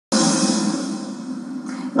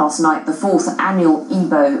Last night, the 4th Annual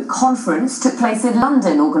Igbo Conference took place in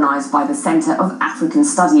London, organised by the Centre of African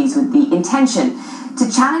Studies with the intention to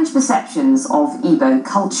challenge perceptions of Igbo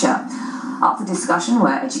culture. Up for discussion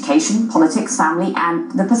were education, politics, family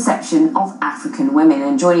and the perception of African women.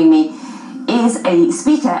 And joining me is a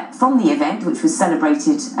speaker from the event, which was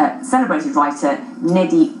celebrated writer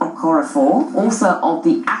Nnedi Okorafor, author of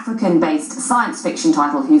the African-based science fiction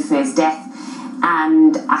title Who Fears Death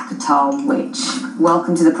and Akatar Witch.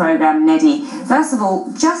 Welcome to the programme, Nnedi. First of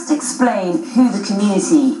all, just explain who the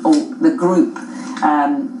community or the group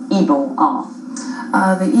Igbo are.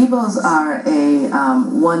 The Igbos are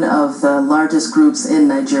one of the largest groups in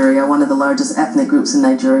Nigeria, one of the largest ethnic groups in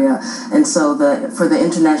Nigeria, and so for the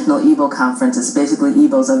International Igbo Conference, it's basically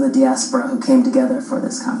Igbos of the diaspora who came together for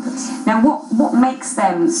this conference. Now, what makes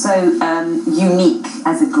them so unique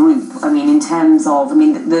as a group? I mean, in terms of,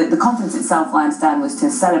 the conference itself, I understand, was to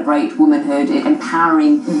celebrate womanhood,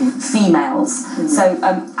 empowering females. So,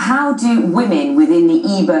 how do women within the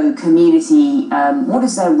Igbo community? What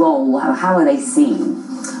is their role? How are they seen?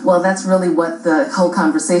 Well, that's really what the whole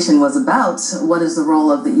conversation was about. What is the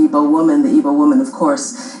role of the Igbo woman? The Igbo woman, of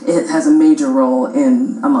course, it has a major role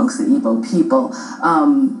amongst the Igbo people.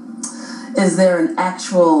 Is there an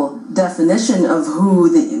actual definition of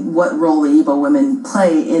what role the Igbo women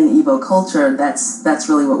play in Igbo culture? That's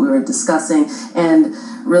really what we were discussing, and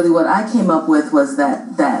really what I came up with was that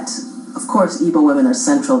of course Igbo women are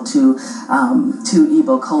central to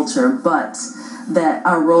Igbo culture, but that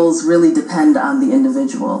our roles really depend on the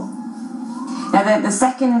individual. Now,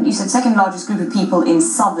 you said second largest group of people in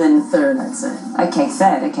southern... Third, I'd say. Okay,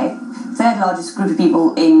 third, okay. Third largest group of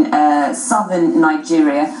people in southern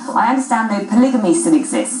Nigeria. I understand, though, polygamy still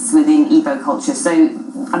exists within Igbo culture, so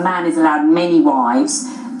a man is allowed many wives,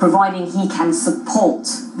 providing he can support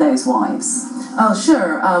those wives. Oh,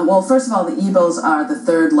 sure. Well, first of all, the Igbos are the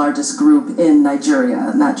third largest group in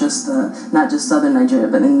Nigeria, not just southern Nigeria,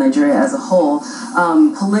 but in Nigeria as a whole.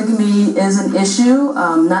 Polygamy is an issue,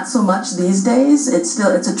 not so much these days. It's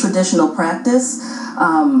a traditional practice,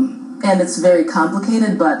 and it's very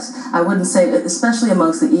complicated. But I wouldn't say, especially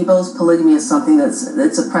amongst the Igbos, polygamy is something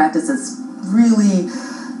it's a practice that's really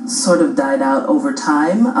sort of died out over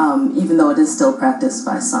time, even though it is still practiced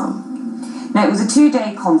by some. Now, it was a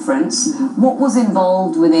 2-day conference. What was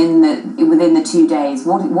involved within the 2 days?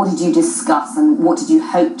 What did you discuss, and what did you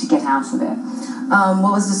hope to get out of it?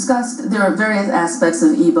 What was discussed, there are various aspects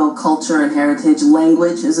of Igbo culture and heritage.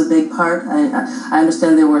 Language is a big part. I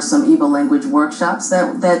understand there were some Igbo language workshops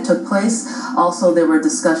that took place. Also, there were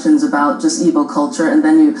discussions about just Igbo culture, and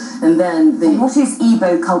then What is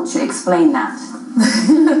Igbo culture? Explain that.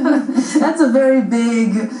 That's a very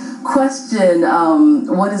big question.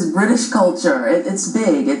 What is British culture? It's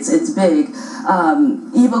big. It's big.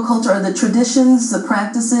 Igbo culture are the traditions, the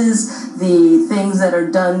practices, the things that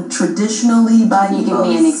are done traditionally by Igbos. Can you give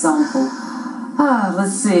me an example?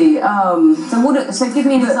 Let's see. So give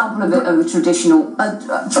me an example of a traditional...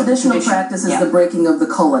 traditional practice is the breaking of the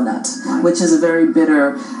kola nut, which is a very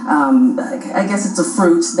bitter, I guess it's a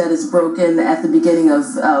fruit that is broken at the beginning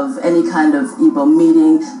of any kind of Igbo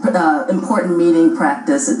meeting, important meeting,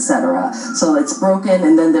 practice, etc. So it's broken,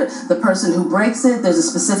 and then the person who breaks it, there's a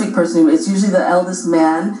specific person, it's usually the eldest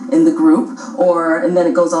man in the group, and then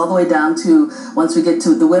it goes all the way down to, once we get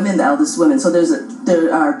to the women, the eldest women. So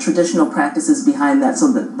there are traditional practices behind that.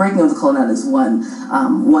 So the breaking of the kola nut is one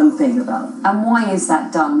thing about. And why is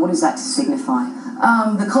that done? What is that to signify?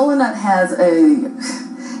 The kola nut has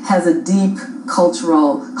a deep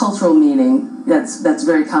cultural meaning that's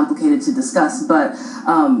very complicated to discuss. But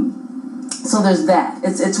so there's that.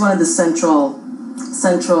 It's one of the central.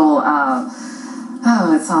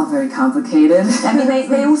 It's all very complicated. I mean,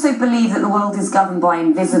 they also believe that the world is governed by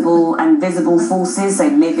invisible and visible forces, so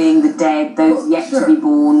living, the dead, those yet to be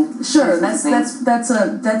born. Sure, that's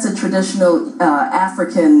a traditional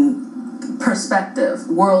African perspective,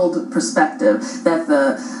 world perspective, that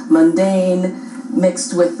the mundane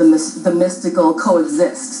mixed with the mystical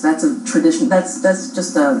coexists. That's a tradition. That's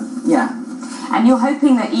just yeah. And you're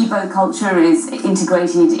hoping that Igbo culture is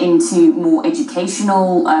integrated into more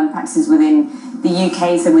educational practices within the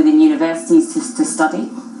UK, so within universities to study?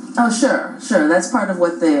 Oh, sure. That's part of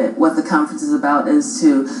what the conference is about, is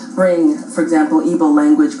to bring, for example, Igbo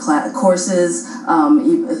language courses,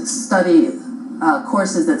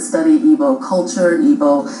 courses that study Igbo culture,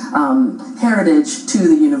 Igbo heritage to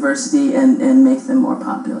the university and make them more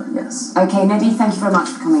popular, yes. Okay, Nnedi, thank you very much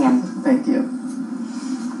for coming in. Thank you.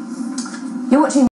 You're watching